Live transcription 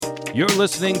You're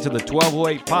listening to the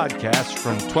 1208 podcast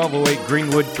from 1208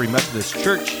 Greenwood Free Methodist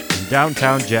Church in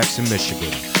downtown Jackson,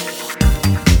 Michigan.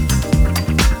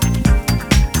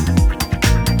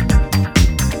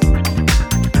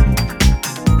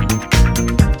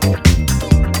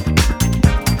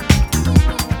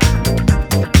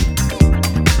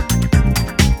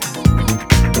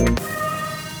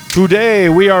 Today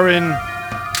we are in,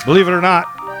 believe it or not,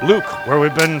 Luke, where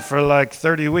we've been for like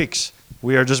 30 weeks.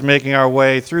 We are just making our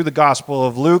way through the Gospel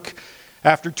of Luke.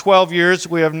 After 12 years,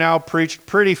 we have now preached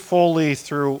pretty fully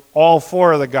through all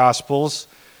four of the Gospels,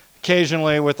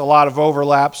 occasionally with a lot of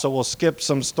overlap, so we'll skip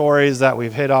some stories that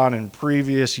we've hit on in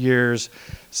previous years.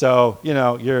 So,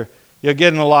 you're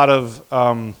getting a lot of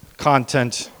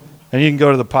content, and you can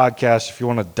go to the podcast if you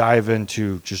want to dive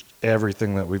into just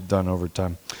everything that we've done over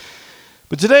time.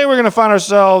 But today we're going to find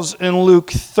ourselves in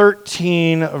Luke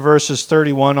 13, verses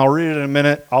 31. I'll read it in a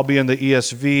minute. I'll be in the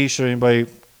ESV. Should anybody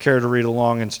care to read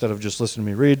along instead of just listening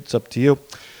to me read? It's up to you.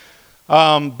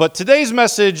 But today's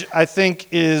message, I think,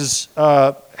 is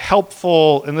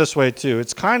helpful in this way, too.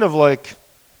 It's kind of like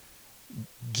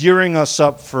gearing us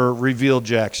up for Reveal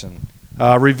Jackson.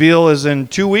 Reveal is in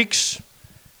 2 weeks,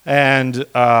 and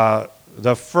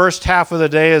the first half of the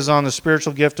day is on the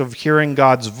spiritual gift of hearing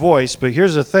God's voice. But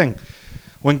here's the thing.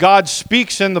 When God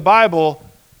speaks in the Bible,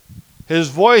 his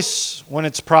voice, when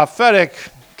it's prophetic,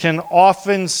 can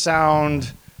often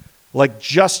sound like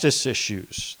justice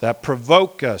issues that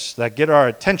provoke us, that get our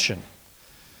attention.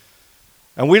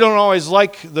 And we don't always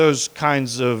like those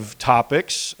kinds of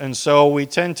topics, and so we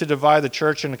tend to divide the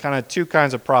church into kind of two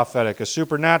kinds of prophetic. A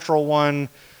supernatural one,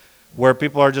 where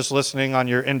people are just listening on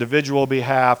your individual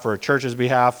behalf or a church's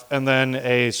behalf, and then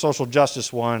a social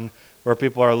justice one, where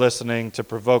people are listening to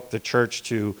provoke the church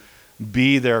to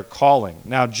be their calling.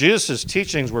 Now, Jesus'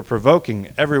 teachings were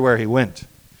provoking everywhere he went.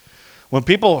 When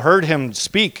people heard him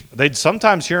speak, they'd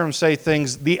sometimes hear him say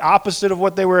things the opposite of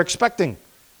what they were expecting.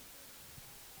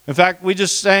 In fact, we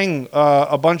just sang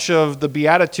a bunch of the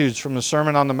Beatitudes from the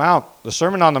Sermon on the Mount. The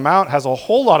Sermon on the Mount has a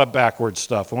whole lot of backward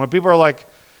stuff. And when people are like,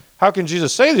 how can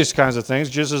Jesus say these kinds of things?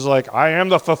 Jesus is like, I am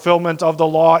the fulfillment of the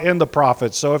law and the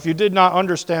prophets. So if you did not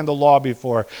understand the law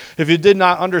before, if you did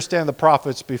not understand the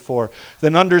prophets before,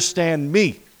 then understand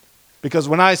me. Because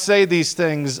when I say these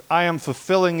things, I am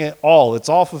fulfilling it all. It's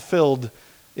all fulfilled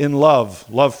in love.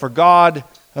 Love for God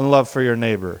and love for your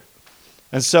neighbor.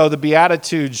 And so the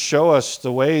Beatitudes show us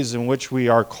the ways in which we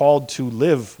are called to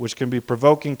live, which can be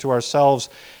provoking to ourselves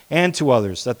and to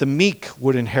others, that the meek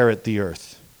would inherit the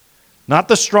earth. Not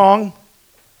the strong,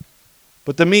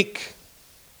 but the meek.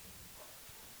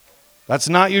 That's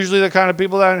not usually the kind of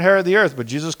people that inherit the earth, but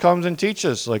Jesus comes and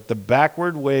teaches like the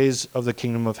backward ways of the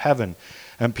kingdom of heaven.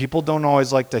 And people don't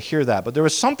always like to hear that. But there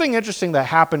was something interesting that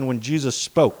happened when Jesus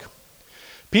spoke.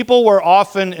 People were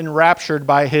often enraptured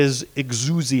by his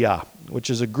exousia, which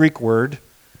is a Greek word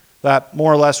that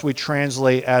more or less we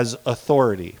translate as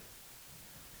authority.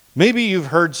 Maybe you've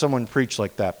heard someone preach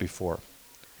like that before,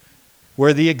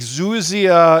 where the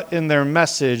exousia in their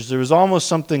message, there was almost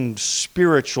something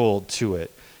spiritual to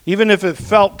it. Even if it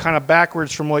felt kind of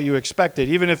backwards from what you expected,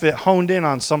 even if it honed in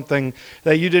on something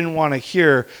that you didn't want to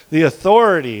hear, the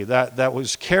authority that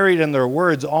was carried in their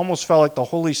words almost felt like the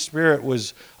Holy Spirit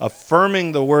was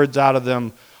affirming the words out of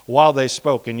them while they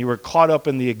spoke, and you were caught up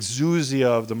in the exousia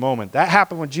of the moment. That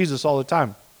happened with Jesus all the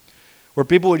time, where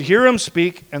people would hear him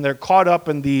speak, and they're caught up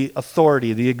in the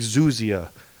authority, the exousia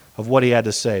of what he had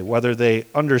to say, whether they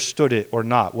understood it or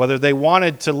not, whether they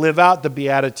wanted to live out the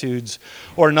Beatitudes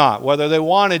or not, whether they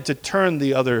wanted to turn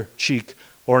the other cheek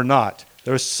or not.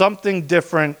 There was something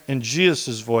different in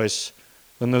Jesus' voice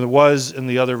than there was in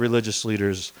the other religious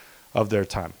leaders of their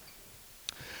time.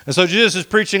 And so Jesus is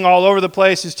preaching all over the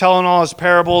place. He's telling all his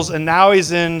parables, and now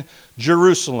he's in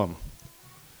Jerusalem.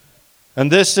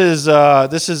 And this is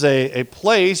a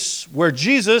place where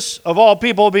Jesus, of all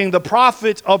people, being the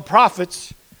prophet of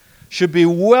prophets, should be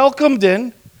welcomed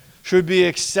in, should be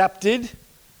accepted.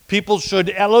 People should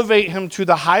elevate him to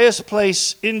the highest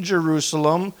place in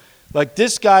Jerusalem. Like,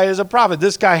 this guy is a prophet.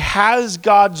 This guy has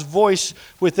God's voice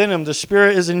within him. The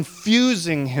Spirit is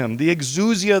infusing him. The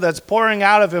exousia that's pouring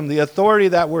out of him, the authority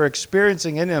that we're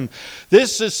experiencing in him.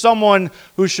 This is someone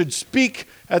who should speak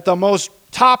at the most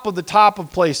top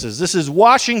of places. This is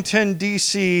Washington,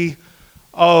 D.C.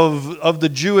 of the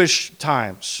Jewish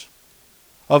times,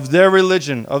 of their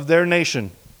religion, of their nation.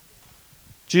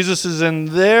 Jesus is in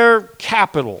their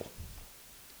capital,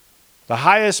 the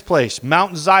highest place.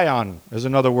 Mount Zion is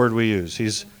another word we use.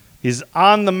 He's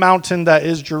on the mountain that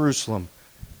is Jerusalem.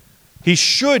 He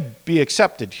should be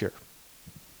accepted here,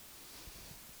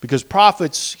 because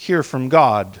prophets hear from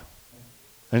God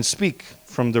and speak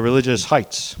from the religious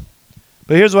heights.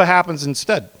 But here's what happens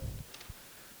instead.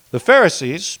 The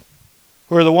Pharisees,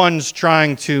 who are the ones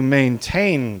trying to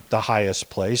maintain the highest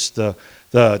place, the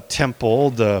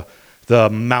temple, the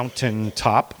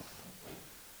mountaintop,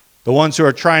 the ones who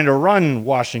are trying to run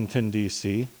Washington,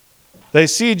 D.C., they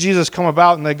see Jesus come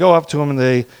about and they go up to him,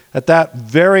 and at that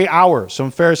very hour, some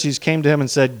Pharisees came to him and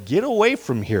said, "Get away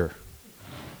from here,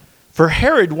 for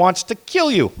Herod wants to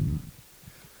kill you."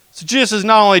 So Jesus is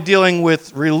not only dealing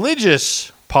with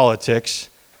religious politics,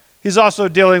 he's also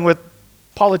dealing with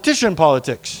politician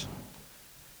politics.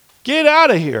 Get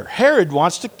out of here. Herod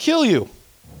wants to kill you.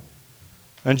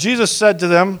 And Jesus said to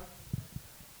them,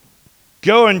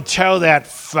 "Go and tell that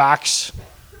fox."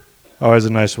 Always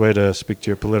a nice way to speak to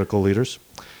your political leaders.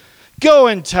 "Go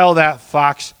and tell that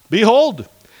fox, behold,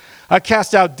 I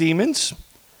cast out demons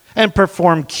and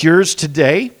perform cures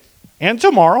today and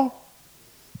tomorrow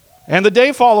and the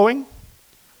day following.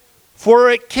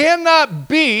 For it cannot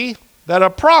be that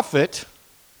a prophet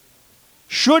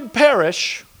should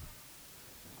perish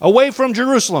away from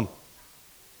Jerusalem."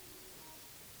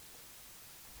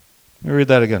 Let me read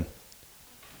that again.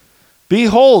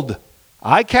 "Behold,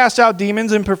 I cast out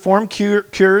demons and perform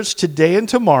cures today and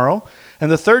tomorrow,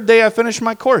 and the third day I finish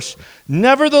my course.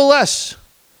 Nevertheless,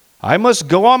 I must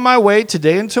go on my way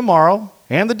today and tomorrow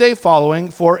and the day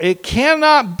following, for it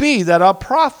cannot be that a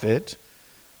prophet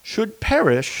should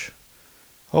perish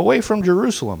away from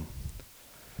Jerusalem."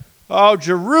 Oh,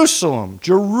 Jerusalem,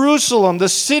 Jerusalem, the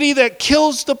city that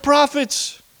kills the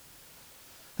prophets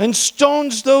and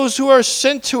stones those who are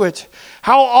sent to it.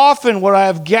 How often would I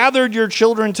have gathered your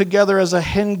children together as a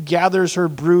hen gathers her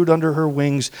brood under her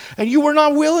wings, and you were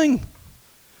not willing?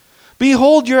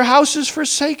 Behold, your house is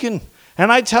forsaken,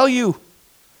 and I tell you,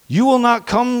 you will not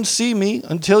come see me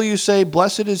until you say,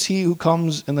 "Blessed is he who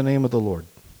comes in the name of the Lord."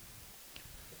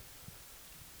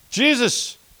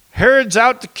 Jesus, Herod's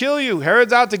out to kill you.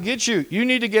 Herod's out to get you. You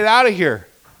need to get out of here.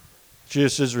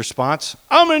 Jesus' response,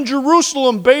 "I'm in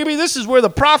Jerusalem, baby. This is where the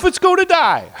prophets go to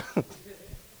die."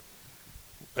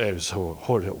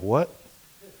 What?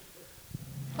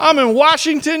 "I'm in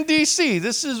Washington, D.C.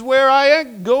 This is where I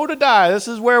go to die. This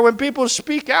is where when people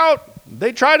speak out,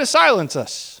 they try to silence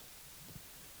us."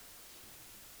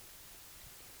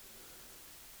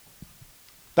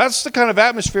 That's the kind of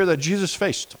atmosphere that Jesus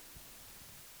faced.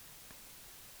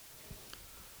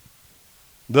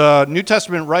 The New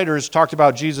Testament writers talked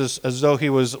about Jesus as though he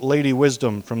was Lady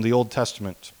Wisdom from the Old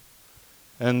Testament.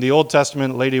 And the Old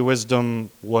Testament, Lady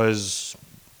Wisdom was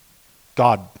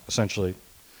God, essentially,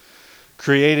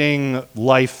 creating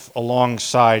life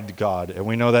alongside God. And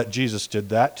we know that Jesus did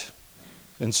that.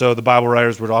 And so the Bible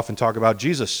writers would often talk about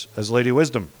Jesus as Lady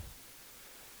Wisdom.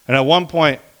 And at one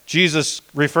point, Jesus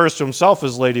refers to himself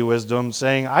as Lady Wisdom,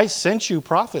 saying, "I sent you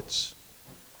prophets,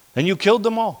 and you killed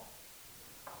them all."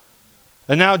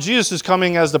 And now Jesus is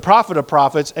coming as the prophet of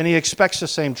prophets, and he expects the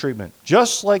same treatment.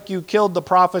 Just like you killed the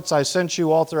prophets I sent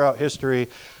you all throughout history,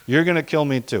 you're going to kill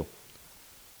me too.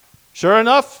 Sure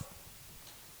enough,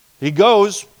 he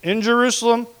goes in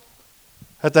Jerusalem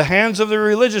at the hands of the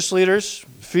religious leaders,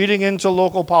 feeding into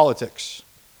local politics.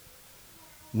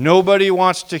 Nobody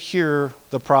wants to hear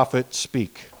the prophet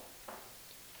speak.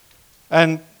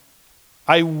 And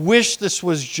I wish this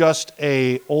was just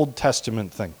an Old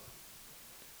Testament thing.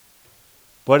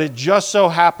 But it just so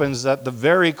happens that the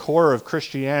very core of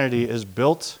Christianity is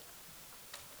built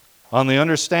on the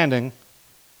understanding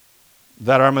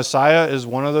that our Messiah is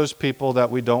one of those people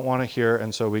that we don't want to hear,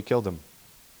 and so we killed him.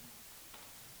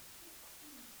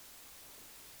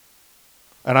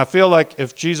 And I feel like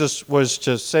if Jesus was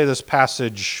to say this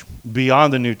passage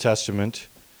beyond the New Testament,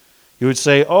 he would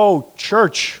say, "Oh,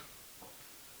 church,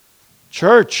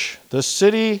 the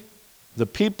city, the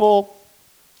people,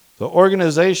 the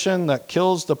organization that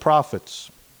kills the prophets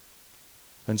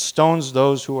and stones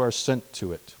those who are sent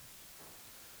to it.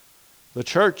 The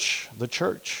church.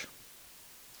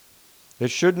 It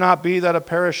should not be that a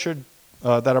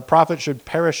prophet should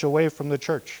perish away from the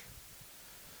church.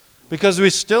 Because we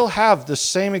still have the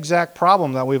same exact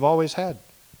problem that we've always had.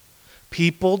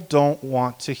 People don't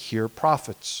want to hear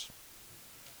prophets.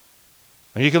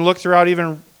 And you can look throughout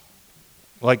even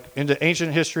like into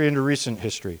ancient history, into recent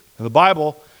history. In the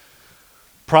Bible,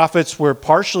 prophets were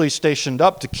partially stationed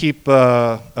up to keep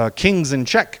kings in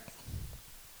check.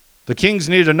 The kings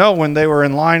needed to know when they were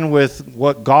in line with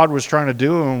what God was trying to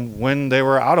do and when they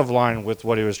were out of line with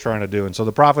what he was trying to do. And so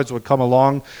the prophets would come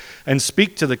along and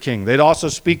speak to the king. They'd also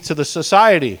speak to the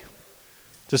society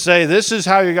to say, this is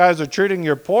how you guys are treating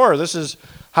your poor. This is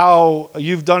how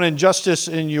you've done injustice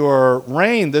in your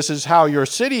reign. This is how your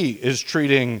city is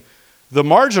treating the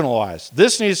marginalized.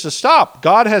 This needs to stop.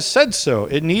 God has said so.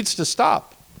 It needs to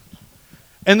stop.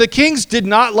 And the kings did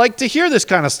not like to hear this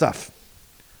kind of stuff.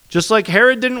 Just like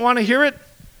Herod didn't want to hear it,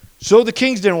 so the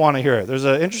kings didn't want to hear it. There's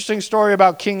an interesting story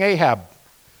about King Ahab,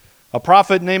 a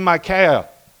prophet named Micaiah.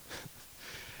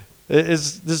 It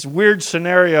is this weird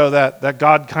scenario that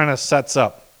God kind of sets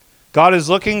up. God is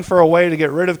looking for a way to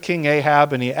get rid of King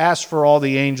Ahab, and he asks for all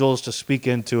the angels to speak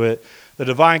into it. The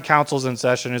divine council's in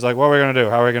session. He's like, what are we going to do?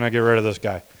 How are we going to get rid of this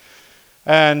guy?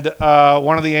 And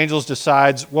one of the angels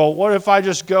decides, well, what if I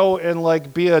just go and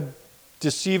like be a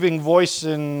deceiving voice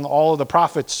in all of the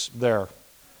prophets there?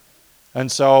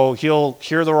 And so he'll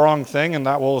hear the wrong thing, and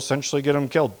that will essentially get him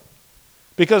killed.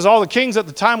 Because all the kings at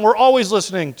the time were always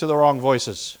listening to the wrong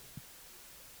voices.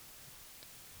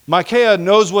 Micaiah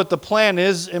knows what the plan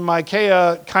is, and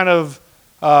Micaiah kind of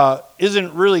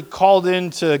isn't really called in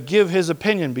to give his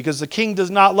opinion because the king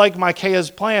does not like Micaiah's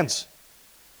plans.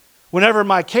 Whenever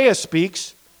Micaiah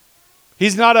speaks,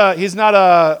 he's not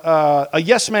a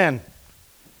yes man.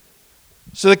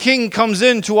 So the king comes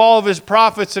in to all of his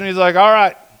prophets and he's like, all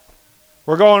right,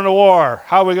 we're going to war.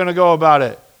 How are we going to go about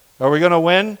it? Are we going to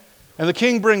win? And the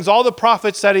king brings all the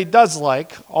prophets that he does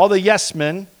like, all the yes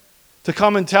men, to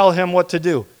come and tell him what to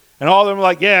do. And all of them are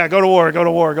like, yeah, go to war, go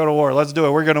to war, go to war. Let's do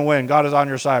it. We're going to win. God is on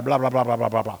your side, blah, blah, blah, blah, blah,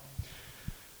 blah, blah.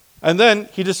 And then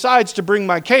he decides to bring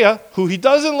Micaiah, who he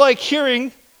doesn't like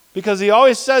hearing because he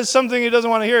always says something he doesn't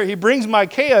want to hear. He brings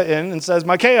Micaiah in and says,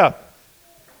 Micaiah,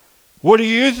 what do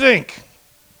you think?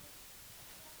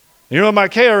 You know what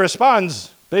Micaiah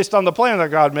responds, based on the plan that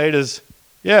God made, is,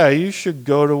 yeah, you should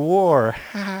go to war.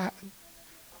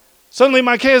 Suddenly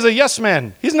Micaiah is a yes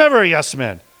man. He's never a yes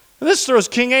man. And this throws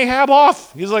King Ahab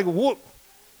off. He's like,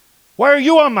 why are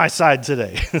you on my side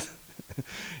today?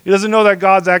 He doesn't know that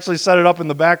God's actually set it up in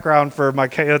the background for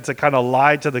Micaiah to kind of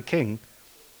lie to the king.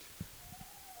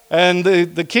 And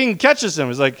the king catches him.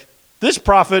 He's like, this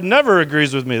prophet never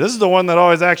agrees with me. This is the one that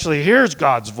always actually hears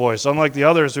God's voice, unlike the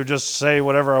others who just say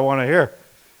whatever I want to hear.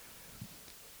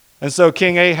 And so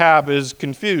King Ahab is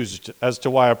confused as to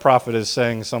why a prophet is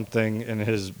saying something in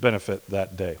his benefit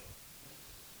that day.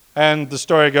 And the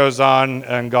story goes on,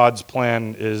 and God's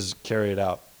plan is carried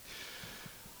out.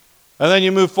 And then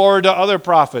you move forward to other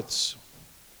prophets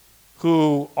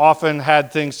who often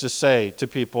had things to say to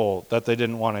people that they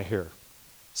didn't want to hear.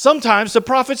 Sometimes the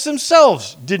prophets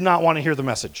themselves did not want to hear the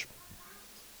message.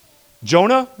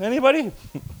 Jonah, anybody?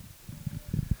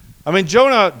 I mean,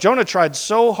 Jonah tried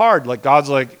so hard. Like, God's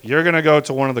like, you're going to go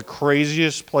to one of the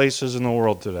craziest places in the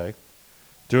world today,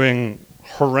 doing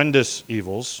horrendous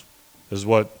evils, is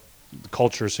what the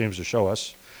culture seems to show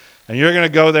us. And you're going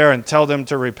to go there and tell them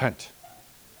to repent.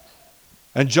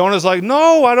 And Jonah's like,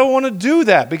 no, I don't want to do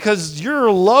that because you're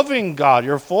a loving God.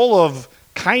 You're full of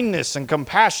kindness and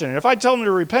compassion. And if I tell them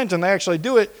to repent and they actually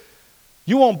do it,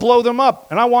 you won't blow them up.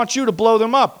 And I want you to blow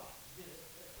them up.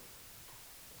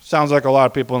 Sounds like a lot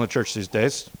of people in the church these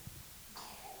days.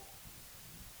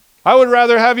 I would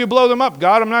rather have you blow them up,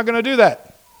 God. I'm not going to do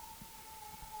that.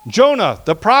 Jonah,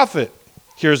 the prophet,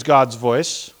 hears God's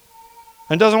voice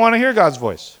and doesn't want to hear God's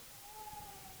voice.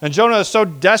 And Jonah is so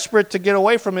desperate to get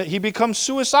away from it, he becomes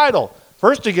suicidal.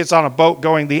 First, he gets on a boat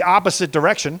going the opposite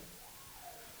direction.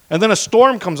 And then a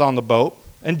storm comes on the boat.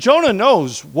 And Jonah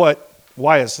knows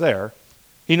why it's there.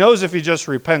 He knows if he just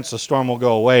repents, the storm will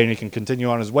go away and he can continue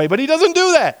on his way. But he doesn't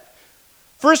do that.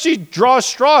 First, he draws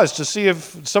straws to see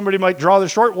if somebody might draw the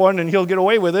short one and he'll get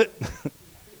away with it.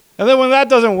 And then when that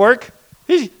doesn't work,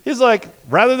 he's like,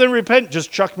 rather than repent,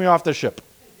 just chuck me off the ship.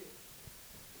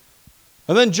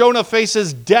 And then Jonah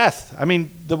faces death. I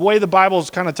mean, the way the Bible's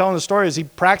kind of telling the story is he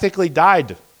practically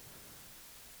died.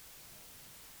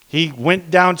 He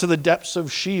went down to the depths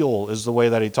of Sheol is the way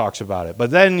that he talks about it.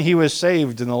 But then he was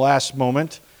saved in the last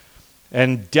moment,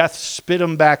 and death spit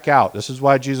him back out. This is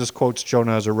why Jesus quotes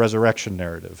Jonah as a resurrection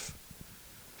narrative.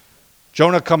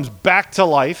 Jonah comes back to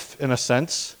life, in a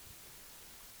sense,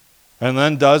 and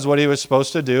then does what he was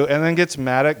supposed to do, and then gets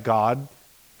mad at God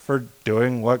for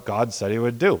doing what God said he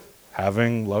would do,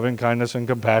 having loving kindness and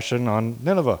compassion on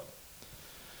Nineveh.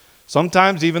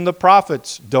 Sometimes even the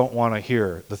prophets don't want to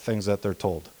hear the things that they're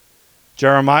told.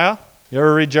 Jeremiah, you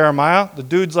ever read Jeremiah? The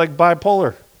dude's like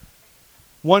bipolar.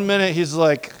 One minute he's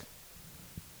like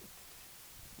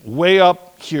way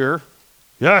up here.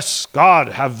 Yes, God,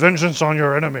 have vengeance on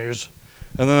your enemies.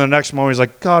 And then the next moment he's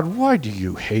like, God, why do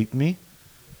you hate me?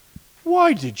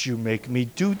 Why did you make me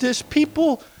do this?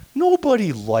 People,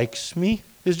 nobody likes me.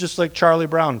 He's just like Charlie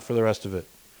Brown for the rest of it.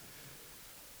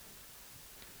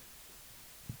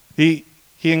 He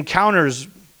encounters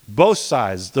both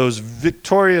sides, those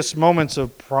victorious moments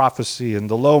of prophecy and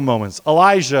the low moments.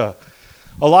 Elijah,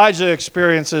 Elijah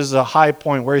experiences a high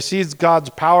point where he sees God's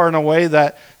power in a way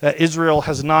that Israel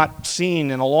has not seen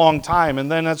in a long time.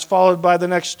 And then that's followed by the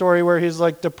next story where he's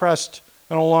like depressed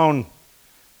and alone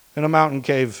in a mountain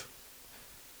cave.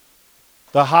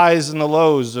 The highs and the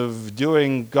lows of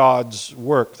doing God's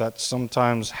work that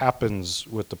sometimes happens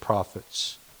with the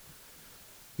prophets.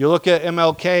 You look at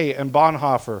MLK and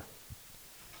Bonhoeffer.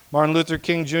 Martin Luther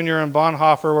King Jr. and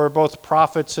Bonhoeffer were both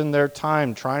prophets in their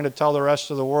time, trying to tell the rest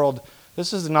of the world,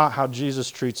 this is not how Jesus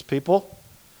treats people.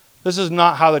 This is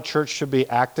not how the church should be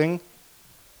acting.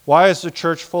 Why is the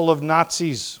church full of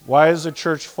Nazis? Why is the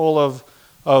church full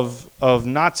of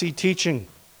Nazi teaching?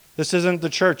 This isn't the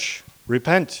church.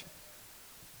 Repent.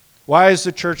 Why is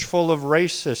the church full of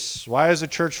racists? Why is the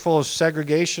church full of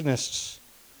segregationists?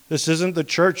 This isn't the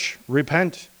church.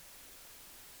 Repent.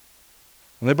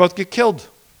 And they both get killed.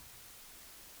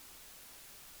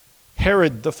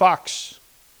 Herod the fox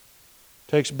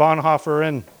takes Bonhoeffer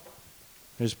in.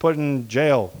 He's put in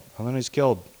jail, and then he's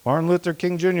killed. Martin Luther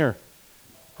King Jr.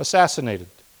 assassinated.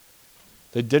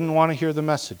 They didn't want to hear the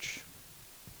message.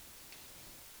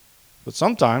 But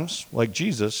sometimes, like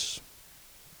Jesus,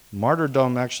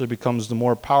 martyrdom actually becomes the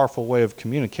more powerful way of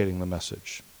communicating the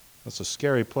message. That's a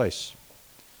scary place.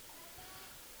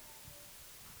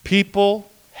 People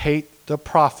hate the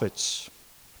prophets,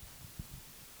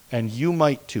 and you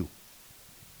might too.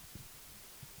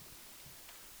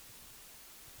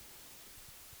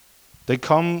 They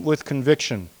come with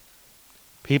conviction.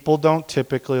 People don't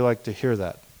typically like to hear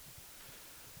that.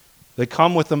 They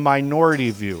come with a minority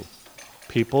view.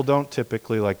 People don't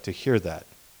typically like to hear that.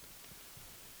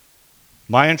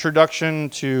 My introduction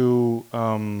to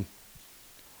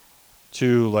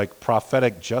like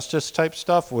prophetic justice type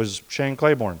stuff was Shane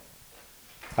Claiborne.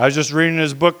 I was just reading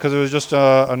his book because it was just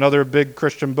another big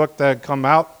Christian book that had come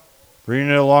out, reading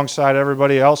it alongside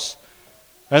everybody else.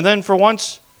 And then for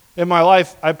once in my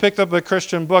life, I picked up a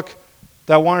Christian book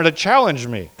that wanted to challenge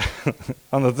me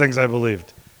on the things I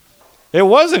believed. It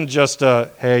wasn't just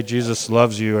hey, Jesus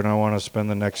loves you, and I want to spend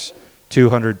the next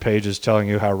 200 pages telling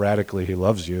you how radically he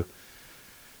loves you.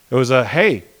 It was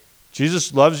hey,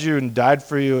 Jesus loves you and died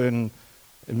for you, and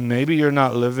maybe you're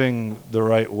not living the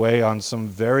right way on some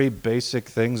very basic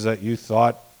things that you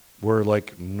thought were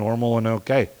like normal and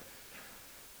okay.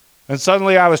 And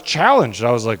suddenly I was challenged.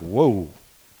 I was like, whoa.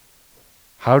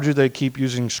 How do they keep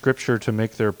using Scripture to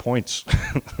make their points?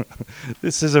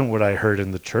 This isn't what I heard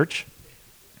in the church.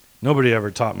 Nobody ever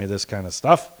taught me this kind of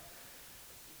stuff.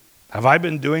 Have I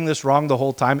been doing this wrong the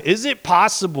whole time? Is it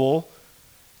possible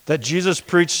that Jesus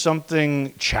preached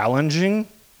something challenging?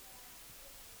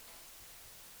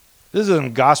 This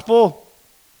isn't gospel.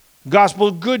 Gospel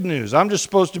is good news. I'm just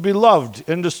supposed to be loved.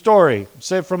 End of story.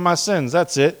 Saved from my sins.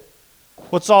 That's it.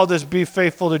 What's all this be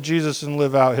faithful to Jesus and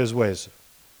live out his ways?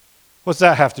 What's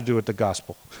that have to do with the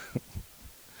gospel?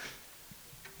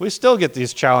 We still get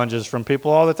these challenges from people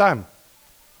all the time.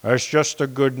 It's just the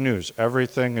good news.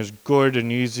 Everything is good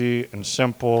and easy and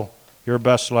simple. Your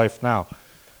best life now.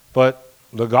 But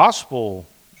the gospel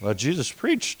that Jesus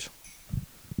preached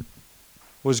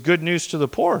was good news to the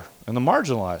poor and the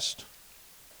marginalized.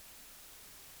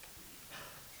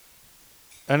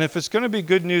 And if it's going to be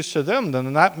good news to them,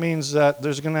 then that means that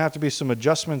there's going to have to be some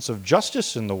adjustments of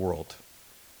justice in the world.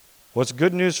 What's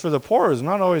good news for the poor is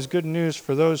not always good news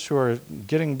for those who are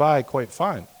getting by quite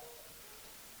fine.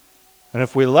 And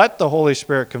if we let the Holy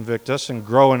Spirit convict us and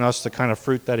grow in us the kind of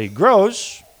fruit that he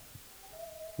grows,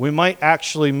 we might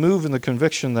actually move in the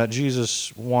conviction that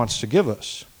Jesus wants to give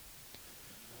us.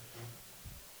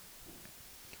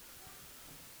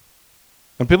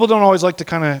 And people don't always like to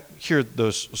kind of hear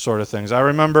those sort of things. I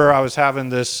remember I was having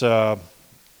this,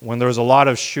 when there was a lot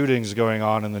of shootings going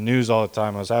on in the news all the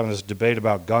time, I was having this debate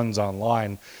about guns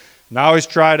online. And I always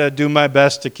try to do my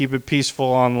best to keep it peaceful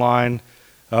online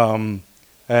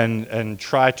and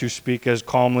try to speak as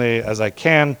calmly as I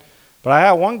can. But I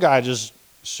had one guy just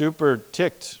super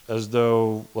ticked as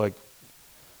though, like,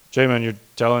 Jamin, you're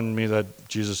telling me that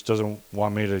Jesus doesn't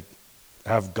want me to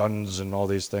have guns and all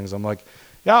these things. I'm like,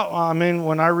 yeah, I mean,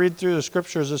 when I read through the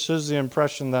scriptures, this is the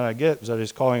impression that I get, is that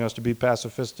he's calling us to be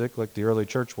pacifistic like the early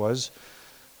church was.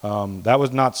 That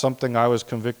was not something I was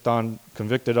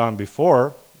convicted on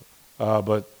before,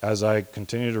 but as I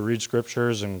continue to read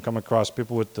scriptures and come across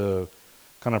people with the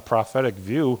kind of prophetic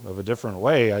view of a different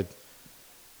way,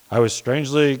 I was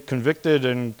strangely convicted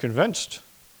and convinced.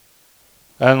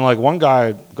 And like one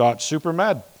guy got super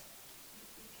mad.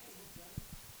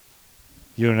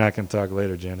 You and I can talk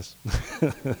later, Janice.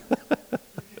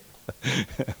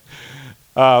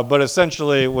 But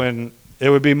essentially, it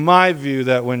would be my view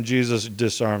that when Jesus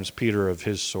disarms Peter of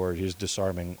his sword, he's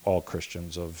disarming all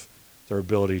Christians of their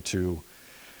ability to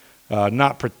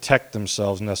not protect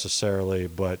themselves necessarily,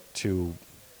 but to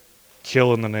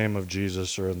kill in the name of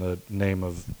Jesus or in the name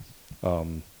of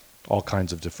all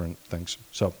kinds of different things.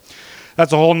 So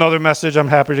that's a whole nother message I'm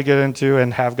happy to get into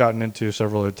and have gotten into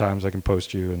several other times. I can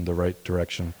post you in the right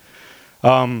direction.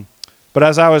 But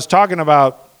as I was talking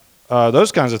about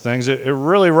those kinds of things, it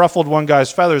really ruffled one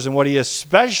guy's feathers, and what he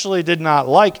especially did not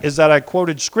like is that I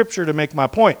quoted Scripture to make my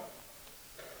point.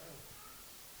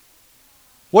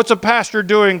 What's a pastor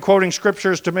doing quoting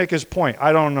Scriptures to make his point?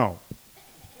 I don't know.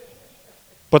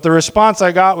 But the response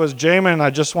I got was, Jamin, I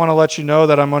just want to let you know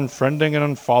that I'm unfriending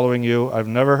and unfollowing you. I've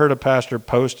never heard a pastor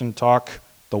post and talk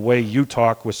the way you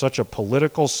talk with such a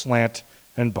political slant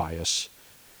and bias.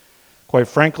 Quite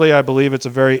frankly, I believe it's a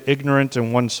very ignorant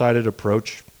and one-sided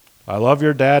approach. I love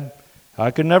your dad.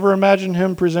 I could never imagine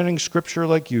him presenting Scripture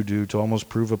like you do to almost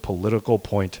prove a political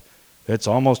point. It's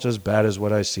almost as bad as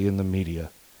what I see in the media.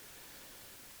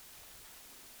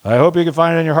 I hope you can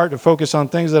find it in your heart to focus on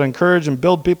things that encourage and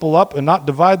build people up and not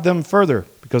divide them further,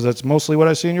 because that's mostly what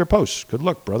I see in your posts. Good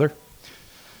luck, brother.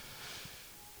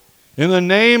 In the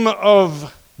name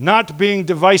of not being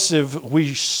divisive,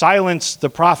 we silence the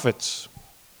prophets.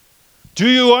 Do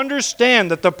you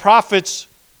understand that the prophets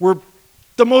were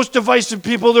the most divisive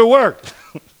people there were?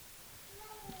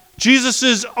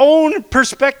 Jesus' own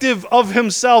perspective of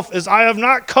himself is, I have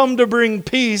not come to bring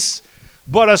peace,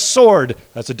 but a sword.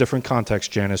 That's a different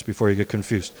context, Janice, before you get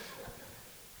confused.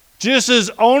 Jesus'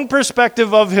 own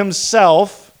perspective of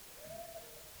himself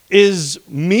is,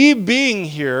 me being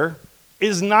here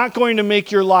is not going to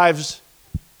make your lives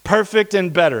perfect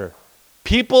and better.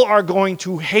 People are going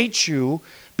to hate you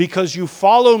because you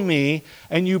follow me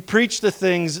and you preach the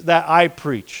things that I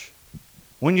preach.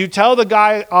 When you tell the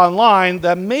guy online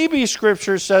that maybe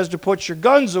Scripture says to put your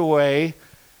guns away,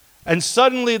 and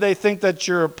suddenly they think that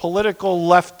you're a political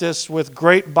leftist with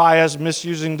great bias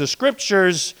misusing the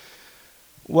Scriptures,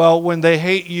 well, when they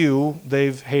hate you,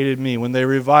 they've hated me. When they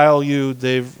revile you,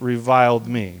 they've reviled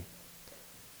me.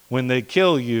 When they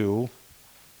kill you,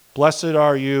 blessed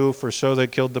are you, for so they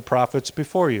killed the prophets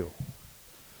before you.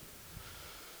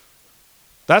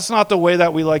 That's not the way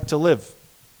that we like to live.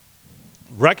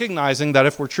 Recognizing that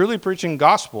if we're truly preaching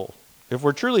gospel, if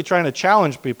we're truly trying to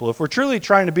challenge people, if we're truly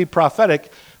trying to be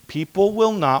prophetic, people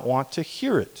will not want to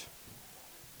hear it.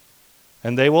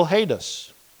 And they will hate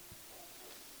us.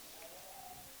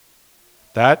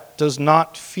 That does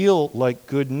not feel like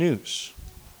good news.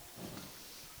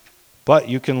 But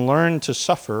you can learn to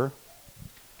suffer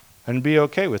and be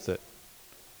okay with it.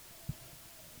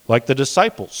 Like the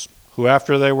disciples, who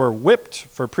after they were whipped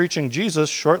for preaching Jesus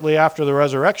shortly after the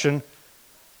resurrection,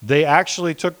 they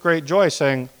actually took great joy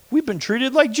saying, we've been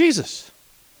treated like Jesus.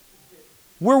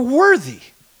 We're worthy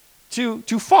to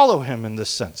follow him in this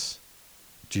sense.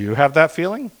 Do you have that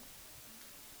feeling?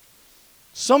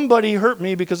 Somebody hurt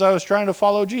me because I was trying to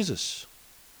follow Jesus.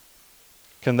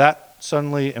 Can that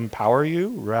suddenly empower you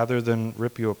rather than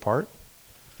rip you apart?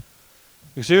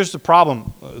 Because here's the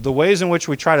problem. The ways in which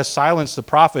we try to silence the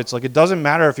prophets, like it doesn't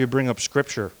matter if you bring up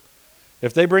Scripture.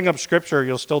 If they bring up Scripture,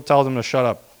 you'll still tell them to shut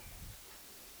up.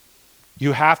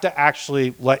 You have to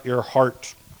actually let your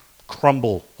heart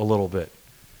crumble a little bit.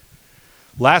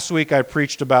 Last week I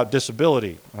preached about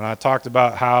disability, and I talked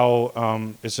about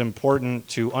how it's important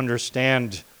to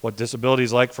understand what disability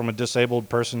is like from a disabled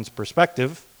person's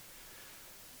perspective,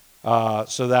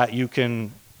 so that you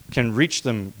can reach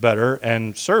them better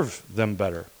and serve them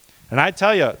better. And I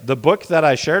tell you, the book that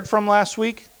I shared from last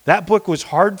week, that book was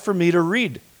hard for me to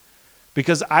read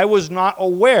because I was not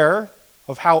aware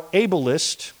of how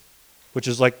ableist, which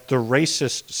is like the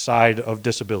racist side of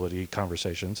disability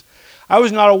conversations, I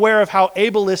was not aware of how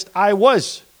ableist I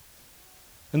was.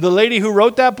 And the lady who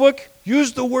wrote that book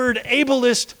used the word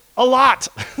ableist a lot.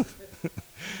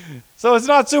 So it's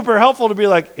not super helpful to be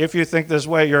like, if you think this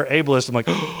way, you're ableist. I'm like,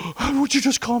 oh, would you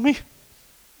just call me?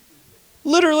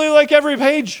 Literally like every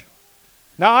page.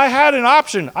 Now I had an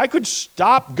option. I could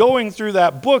stop going through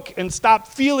that book and stop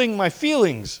feeling my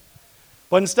feelings.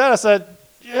 But instead I said,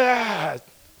 yeah,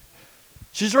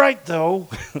 she's right though.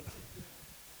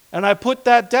 And I put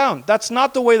that down. That's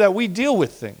not the way that we deal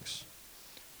with things.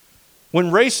 When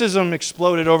racism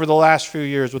exploded over the last few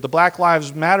years with the Black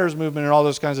Lives Matters movement and all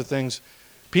those kinds of things,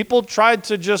 people tried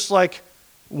to just like,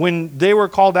 when they were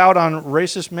called out on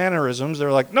racist mannerisms, they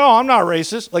were like, no, I'm not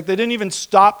racist. Like they didn't even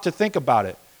stop to think about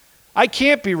it. I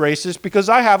can't be racist because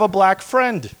I have a black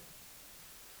friend.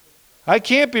 I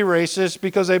can't be racist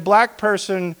because a black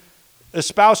person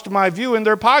espoused my view in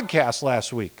their podcast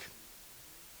last week.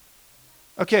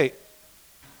 Okay,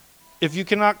 if you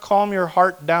cannot calm your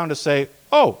heart down to say,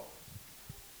 oh,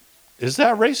 is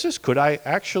that racist? Could I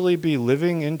actually be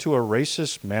living into a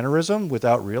racist mannerism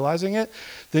without realizing it?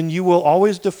 Then you will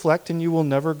always deflect and you will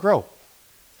never grow.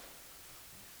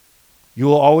 You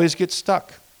will always get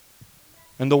stuck.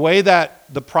 And the way that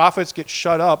the prophets get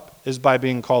shut up is by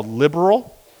being called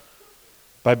liberal,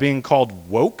 by being called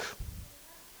woke,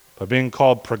 by being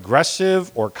called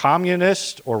progressive or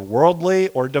communist or worldly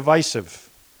or divisive.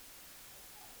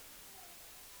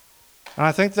 And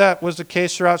I think that was the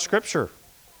case throughout Scripture.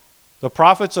 The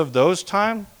prophets of those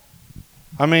time,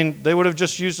 they would have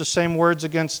just used the same words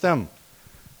against them.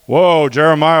 Whoa,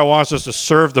 Jeremiah wants us to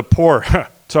serve the poor.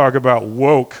 Talk about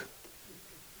woke.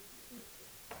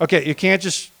 Okay, you can't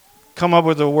just come up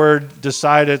with a word,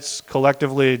 decide it's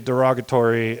collectively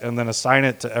derogatory, and then assign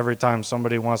it to every time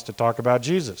somebody wants to talk about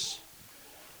Jesus.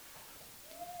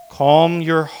 Calm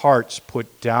your hearts,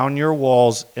 put down your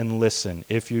walls, and listen.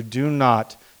 If you do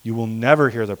not, you will never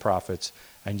hear the prophets,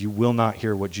 and you will not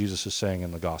hear what Jesus is saying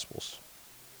in the Gospels.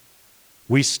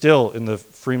 We still, in the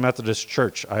Free Methodist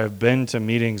Church, I have been to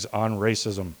meetings on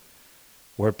racism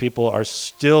where people are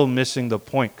still missing the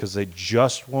point because they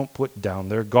just won't put down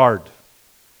their guard.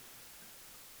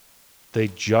 They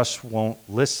just won't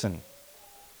listen.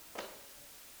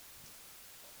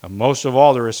 And most of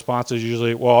all, the response is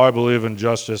usually, well, I believe in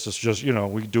justice. It's just,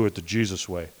 we do it the Jesus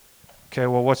way. Okay,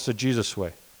 well, what's the Jesus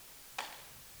way?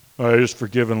 I just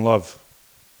forgive and love.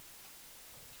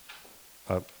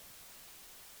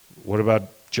 What about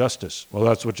justice? Well,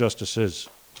 that's what justice is.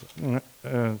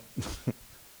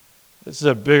 This is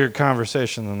a bigger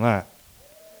conversation than that.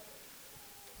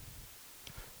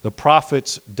 The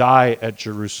prophets die at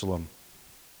Jerusalem.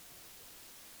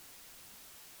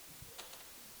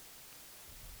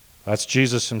 That's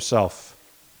Jesus himself.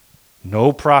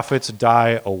 No prophets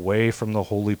die away from the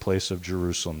holy place of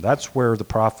Jerusalem. That's where the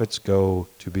prophets go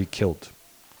to be killed.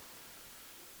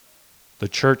 The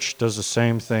church does the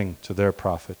same thing to their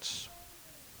prophets.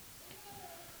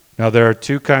 Now, there are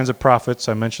two kinds of prophets.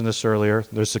 I mentioned this earlier.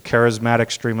 There's the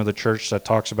charismatic stream of the church that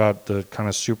talks about the kind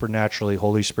of supernaturally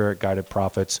Holy Spirit-guided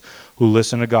prophets who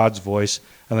listen to God's voice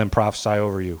and then prophesy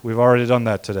over you. We've already done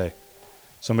that today.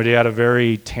 Somebody had a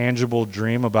very tangible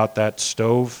dream about that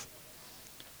stove.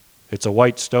 It's a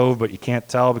white stove, but you can't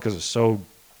tell because it's so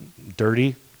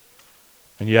dirty.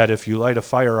 And yet, if you light a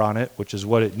fire on it, which is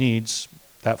what it needs,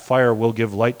 that fire will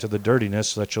give light to the dirtiness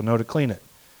so that you'll know to clean it.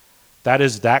 That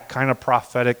is that kind of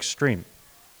prophetic stream.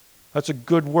 That's a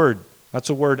good word.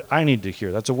 That's a word I need to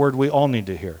hear. That's a word we all need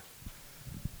to hear.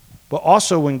 But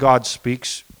also when God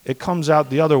speaks, it comes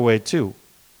out the other way too.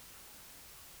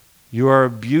 You are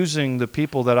abusing the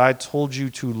people that I told you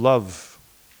to love.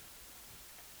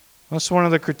 That's one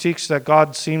of the critiques that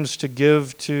God seems to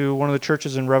give to one of the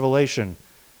churches in Revelation.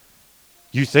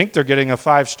 You think they're getting a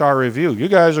 5-star review. You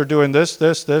guys are doing this,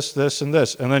 this, this, this, and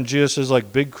this. And then Jesus is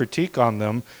like big critique on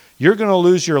them. You're going to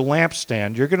lose your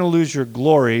lampstand. You're going to lose your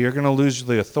glory. You're going to lose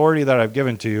the authority that I've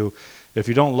given to you if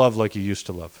you don't love like you used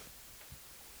to love.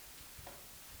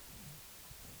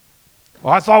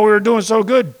 Well, I thought we were doing so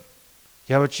good.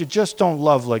 Yeah, but you just don't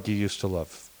love like you used to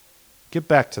love. Get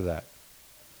back to that.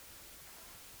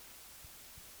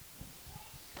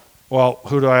 Well,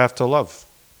 who do I have to love?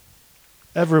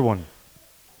 Everyone.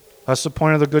 That's the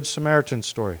point of the Good Samaritan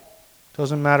story.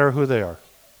 Doesn't matter who they are.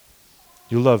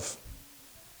 You love.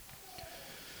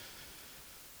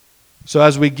 So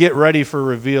as we get ready for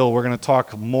reveal, we're going to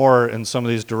talk more in some of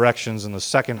these directions in the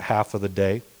second half of the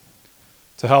day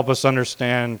to help us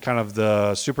understand kind of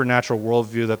the supernatural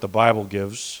worldview that the Bible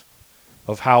gives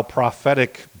of how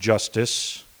prophetic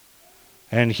justice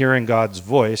and hearing God's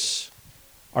voice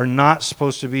are not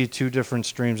supposed to be two different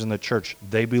streams in the church.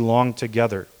 They belong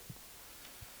together.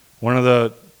 One of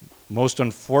the most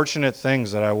unfortunate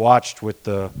things that I watched with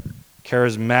the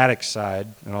charismatic side,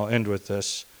 and I'll end with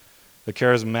this, the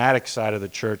charismatic side of the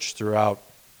church throughout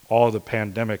all of the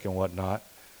pandemic and whatnot,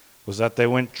 was that they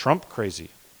went Trump crazy.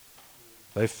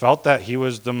 They felt that he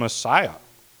was the Messiah.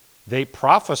 They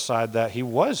prophesied that he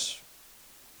was.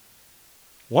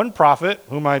 One prophet,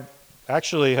 whom I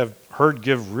actually have heard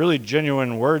give really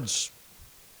genuine words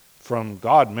from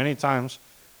God many times,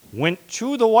 went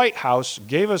to the White House,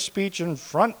 gave a speech in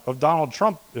front of Donald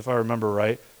Trump, if I remember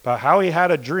right, about how he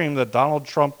had a dream that Donald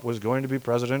Trump was going to be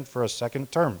president for a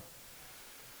second term.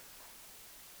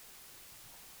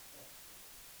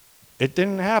 It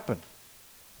didn't happen.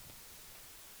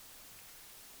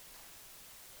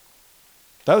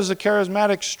 That was the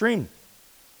charismatic stream,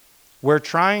 where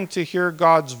trying to hear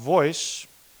God's voice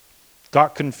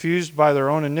got confused by their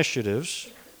own initiatives.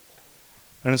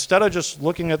 And instead of just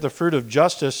looking at the fruit of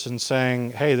justice and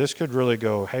saying, hey, this could really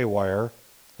go haywire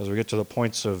as we get to the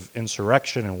points of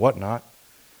insurrection and whatnot,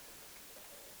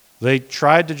 They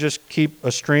tried to just keep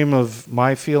a stream of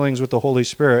my feelings with the Holy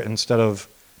Spirit instead of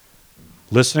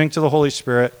listening to the Holy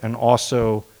Spirit and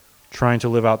also trying to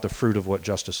live out the fruit of what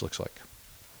justice looks like.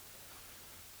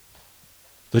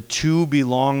 The two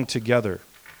belong together.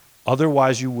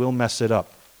 Otherwise, you will mess it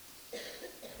up.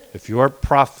 If your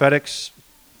prophetic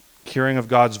hearing of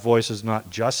God's voice is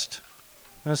not just,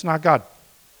 then it's not God.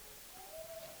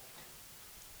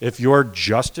 If your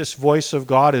justice voice of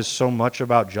God is so much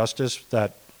about justice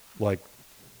that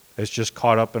it's just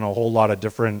caught up in a whole lot of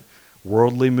different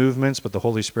worldly movements, but the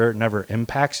Holy Spirit never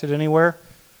impacts it anywhere,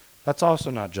 that's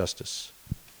also not justice.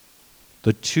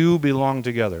 The two belong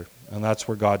together, and that's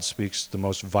where God speaks the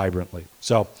most vibrantly.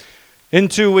 So, in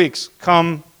 2 weeks,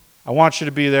 come. I want you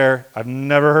to be there. I've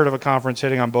never heard of a conference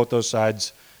hitting on both those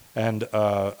sides, and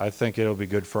I think it'll be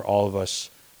good for all of us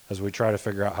as we try to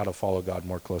figure out how to follow God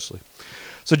more closely.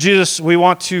 So Jesus, we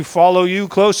want to follow you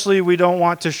closely. We don't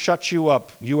want to shut you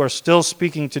up. You are still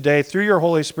speaking today through your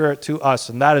Holy Spirit to us,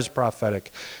 and that is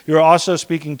prophetic. You are also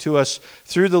speaking to us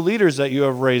through the leaders that you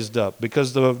have raised up,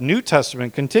 because the New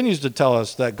Testament continues to tell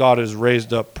us that God has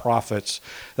raised up prophets,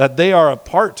 that they are a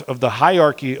part of the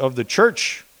hierarchy of the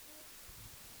church.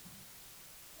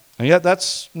 And yet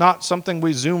that's not something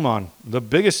we zoom on. The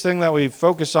biggest thing that we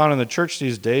focus on in the church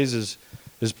these days is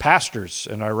pastors,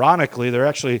 and ironically, they're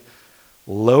actually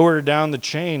lower down the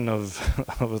chain of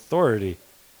authority.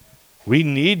 We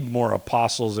need more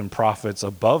apostles and prophets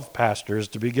above pastors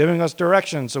to be giving us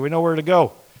direction so we know where to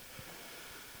go.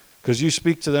 Because you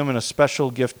speak to them in a special,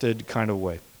 gifted kind of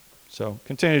way. So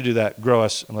continue to do that. Grow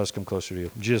us and let us come closer to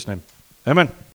you. In Jesus' name, amen.